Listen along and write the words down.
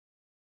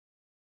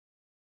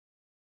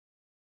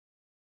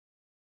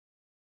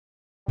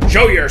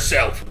Show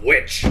yourself,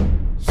 witch!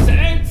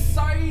 Stand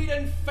inside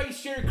and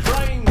face your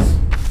crimes.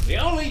 The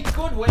only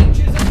good witch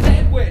is a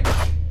dead witch.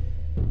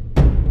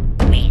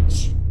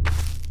 Witch.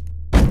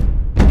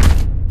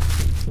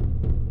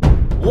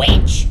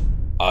 Witch.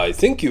 I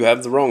think you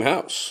have the wrong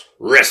house.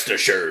 Rest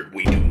assured,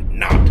 we do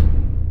not.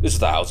 This is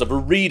the house of a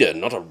reader,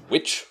 not a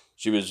witch.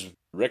 She was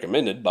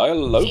recommended by a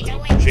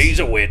local. She's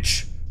a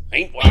witch.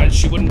 Ain't wise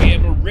she wouldn't be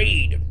able to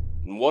read.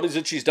 And what is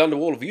it she's done to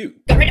all of you?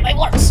 Got rid of my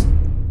warts.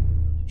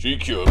 She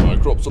cured my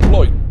crops of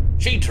blight.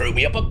 She threw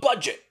me up a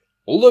budget.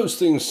 All those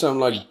things sound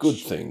like good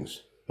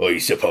things. I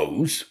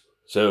suppose.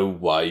 So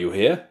why are you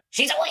here?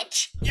 She's a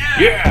witch.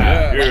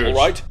 Yeah. All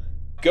right.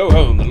 Go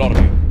home, the lot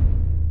of you.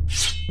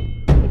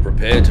 Or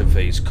prepare to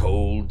face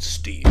cold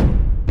steel.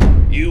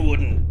 You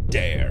wouldn't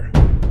dare.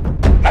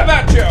 How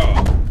about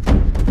you?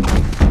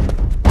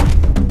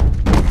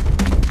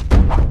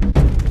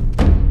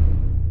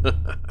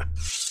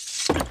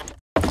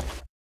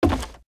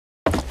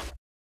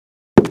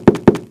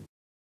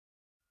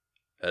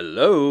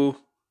 Hello?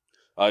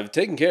 I've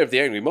taken care of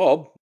the angry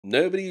mob.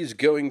 Nobody's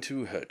going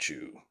to hurt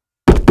you.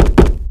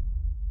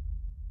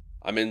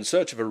 I'm in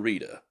search of a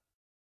reader.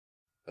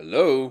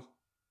 Hello?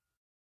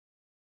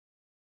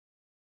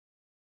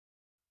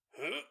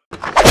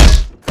 Huh?